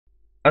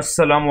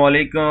Assalamu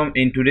alaikum.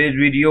 In today's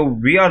video,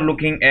 we are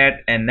looking at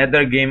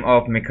another game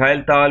of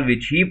Mikhail Tal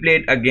which he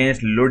played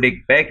against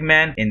Ludek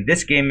Pachman. In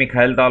this game,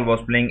 Mikhail Tal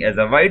was playing as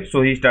a white,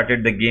 so he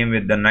started the game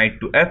with the knight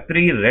to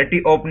f3,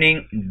 ready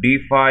opening,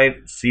 d5,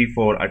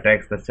 c4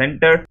 attacks the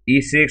center,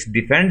 e6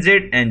 defends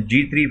it, and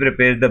g3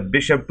 prepares the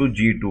bishop to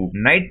g2,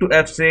 knight to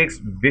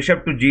f6,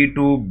 bishop to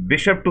g2,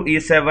 bishop to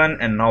e7,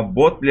 and now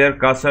both player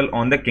castle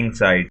on the king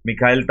side.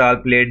 Mikhail Tal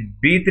played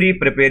b3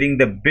 preparing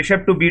the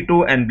bishop to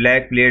b2 and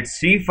black played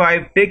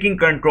c5 taking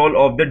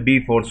control of the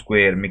d4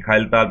 square.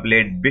 Mikhail Tal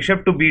played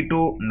bishop to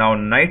b2, now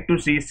knight to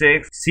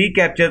c6, c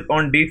captures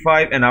on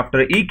d5, and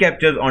after e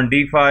captures on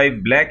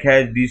d5, black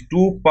has these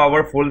two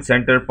powerful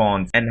center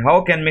pawns. And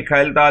how can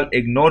Mikhail Tal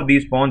ignore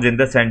these pawns in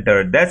the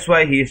center? That's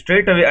why he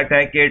straight away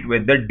attacked it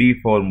with the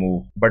d4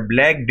 move. But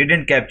black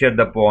didn't capture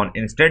the pawn.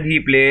 Instead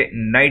he play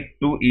knight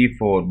to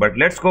e4. But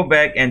let's go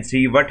back and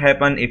see what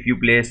happens if you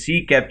play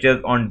c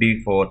captures on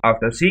d4.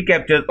 After c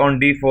captures on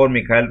d4,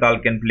 Mikhail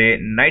Tal can play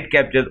knight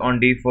captures on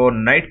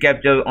d4, knight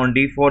captures on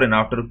d4, and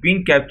after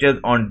queen captures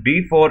on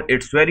d4,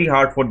 it's very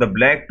hard for the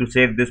black to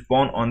save this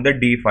pawn on the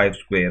d5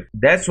 square.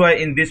 That's why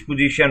in this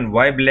position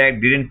why black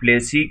didn't play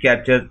c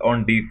captures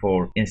on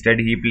d4. Instead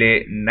he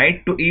play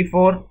knight to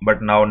e4,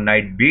 but now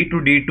knight b to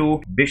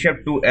d2,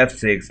 bishop to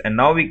f6, and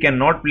now we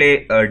cannot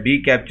play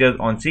d captures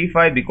on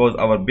c5 because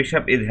our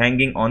bishop is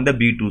hanging on the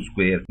b2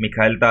 square.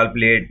 Mikhail Tal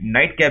played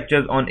knight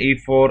captures on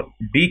e4,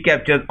 d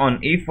captures on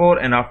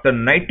e4, and after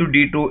knight to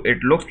d2,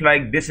 it looks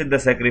like this is the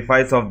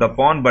sacrifice of the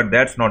pawn, but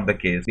that's not the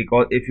case,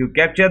 because if you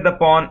capture the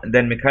pawn,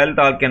 then Mikhail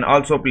Tal can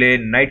also play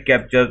knight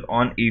captures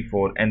on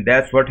e4, and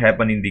that's what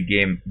happened in the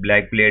game.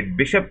 Black played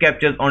bishop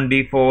captures on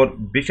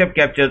d4, bishop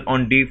captures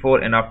on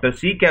d4, and after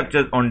c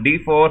captures on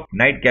d4,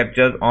 knight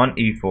captures on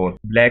e4.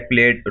 Black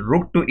played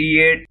rook to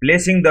e8,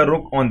 placing the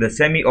rook on the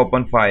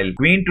semi-open file,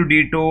 queen to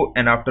d2,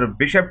 and after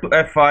bishop to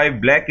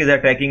f5, black is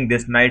attacking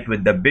this knight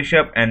with the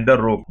bishop and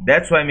the rook.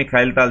 That's why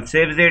Mikhail Tal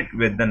saves it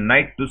with the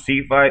knight to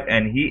c5,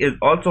 and he is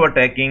also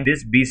attacking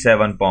this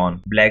b7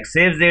 pawn. Black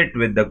saves it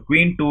with the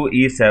queen to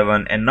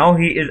e7, and now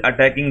he is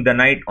attacking the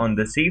knight on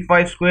the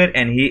c5 square,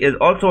 and he is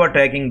also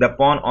attacking the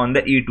pawn on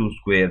the e2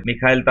 square.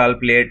 Mikhail Tal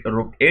played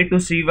rook a to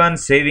c1,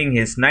 saving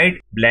his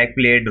knight. Black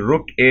played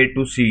rook a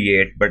to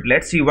c8. But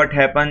let's see what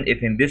happens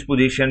if in this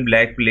position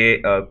black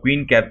play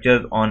queen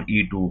captures on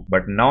e2.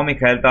 But now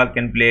Mikhail Tal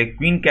can play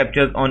queen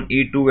captures on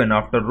e2, and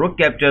after rook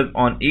captures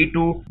on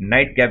e2,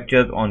 knight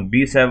captures on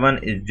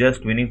b7 is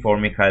just winning for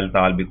Mikhail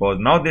Tal, because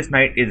now this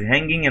knight is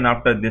hanging, and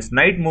after this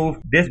knight move,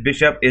 this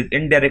bishop is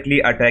indirectly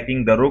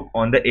attacking the rook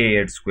on the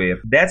a8 square.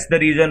 That's the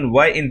reason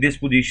why in this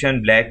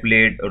position black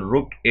played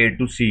rook a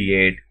to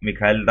c8.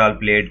 Mikhail Tal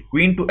played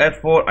queen to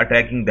f4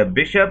 attacking the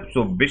bishop,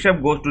 so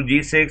bishop goes to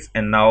g6,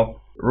 and now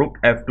rook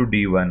f to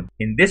d1.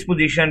 In this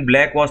position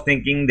black was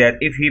thinking that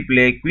if he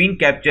play queen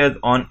captures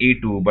on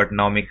e2, but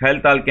now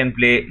Mikhail Tal can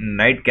play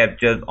knight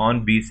captures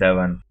on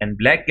b7, and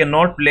black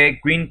cannot play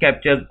queen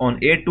captures on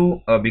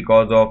a2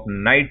 because of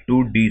knight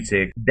to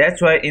d6.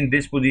 That's why in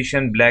this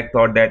position black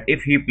thought that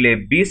if he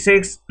play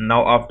b6,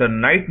 now after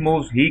knight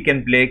moves he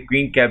can play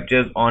queen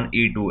captures on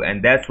e2,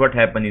 and that's what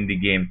happened in the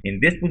game. In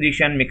this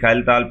position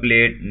Mikhail Tal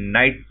played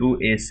knight to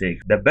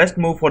a6. The best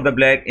move for the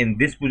black in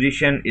this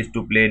position is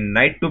to play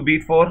knight to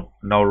b4.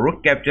 Now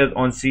rook captures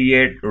on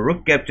c8,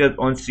 rook captures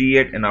on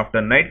c8, and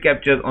after knight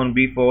captures on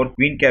b4,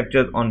 queen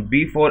captures on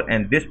b4,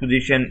 and this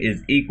position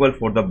is equal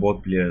for the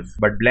both players.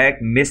 But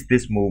black missed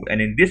this move,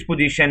 and in this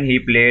position he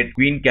played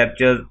queen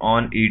captures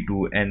on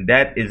e2, and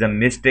that is a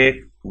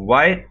mistake.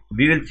 Why?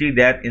 We will see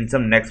that in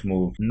some next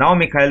moves. Now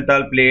Mikhail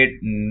Tal played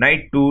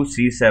knight to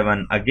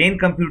c7. Again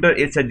computer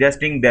is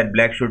suggesting that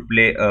black should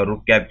play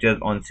rook captures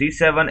on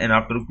c7, and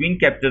after queen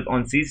captures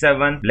on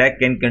c7, black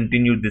can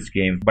continue this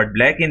game. But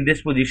black in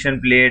this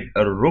position played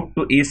a rook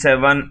to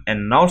e7,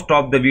 and now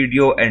stop the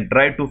video and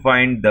try to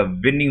find the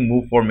winning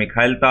move for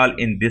Mikhail Tal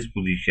in this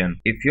position.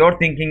 If you're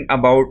thinking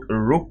about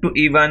rook to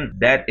e1,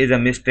 that is a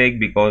mistake,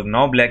 because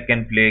now black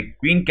can play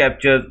queen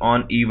captures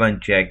on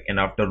e1 check, and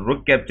after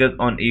rook captures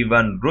on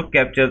e1, rook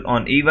captures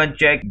on e1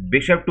 check,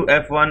 bishop to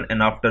f1,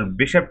 and after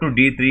bishop to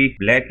d3,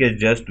 black is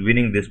just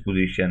winning this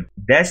position.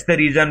 That's the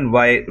reason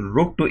why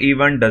rook to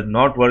e1 does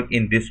not work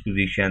in this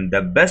position.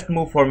 The best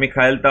move for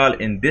Mikhail Tal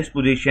in this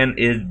position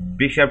is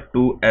bishop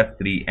to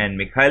f3, and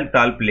Mikhail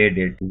Tal played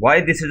it. Why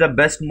this is the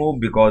best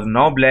move? Because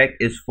now black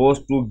is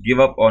forced to give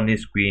up on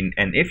his queen,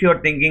 and if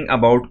you're thinking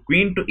about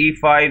queen to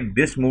e5,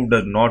 this move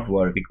does not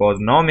work, because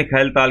now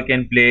Mikhail Tal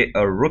can play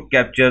a rook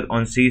captures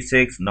on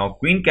c6, now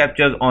queen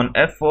captures on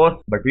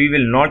f4, but we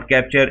will not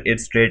capture it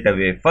straight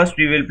away. First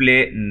we will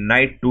play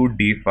knight to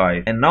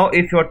d5, and now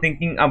if you're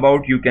thinking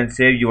about you can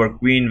save your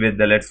queen with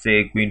the, let's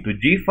say, queen to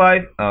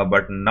g5,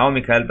 but now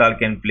Mikhail Tal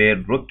can play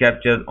rook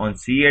captures on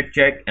c8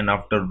 check, and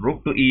after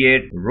rook to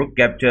e8, rook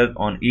captures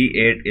on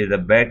e8 is a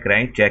back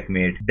rank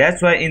checkmate.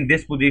 That's why in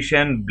this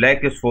position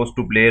black is forced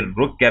to play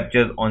rook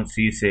captures on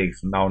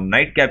c6. Now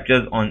knight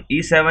captures on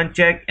e7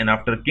 check, and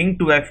after king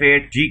to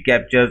f8, g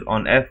captures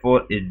on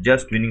f4 is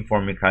just winning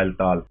for Mikhail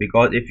Tal,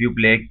 because if you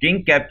play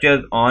king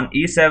captures on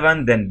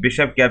e7, then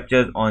bishop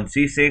captures on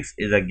c6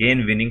 is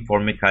again winning for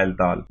Mikhail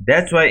Tal.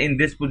 That's why in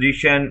this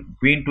position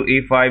queen to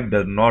e5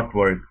 does not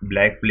work.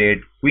 Black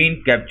played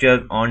queen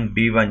captures on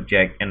d1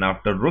 check, and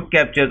after rook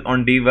captures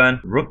on d1,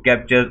 rook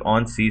captures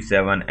on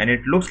c7, and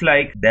it looks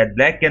like that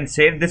black can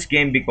save this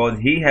game because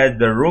he has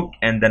the rook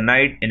and the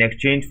knight in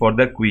exchange for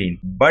the queen.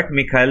 But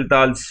Mikhail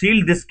Tal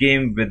sealed this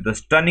game with the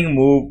stunning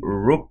move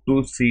rook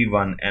to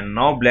c1, and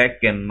now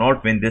black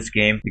cannot win this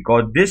game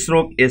because this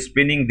rook is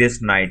pinning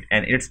this knight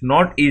and it's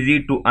not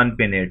easy to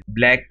unpin it.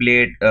 Black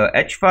played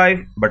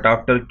h5, but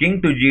after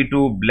king to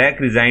g2, black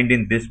resigned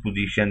in this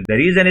position. The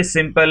reason is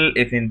simple.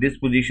 If in this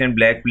position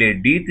black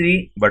played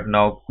d3, but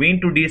now queen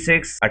to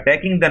d6,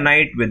 attacking the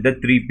knight with the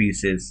 3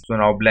 pieces. So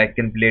now black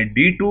can play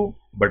d2,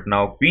 but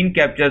now queen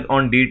captures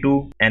on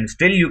d2, and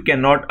still you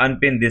cannot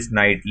unpin this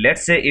knight.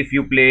 Let's say if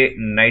you play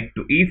knight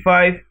to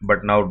e5,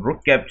 but now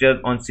rook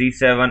captures on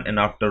c7, and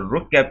after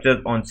rook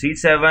captures on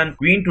c7,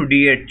 queen to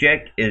d8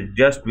 check is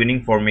just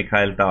winning for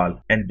Mikhail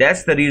Tal, and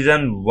that's the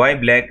reason why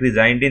black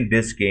resigned in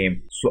this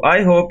game. So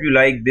I hope you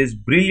like this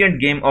brilliant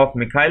game of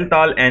Mikhail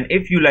Tal, and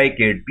if you like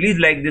it, please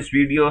like this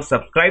video,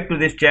 subscribe to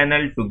this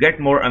channel to get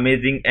more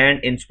amazing and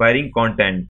inspiring content.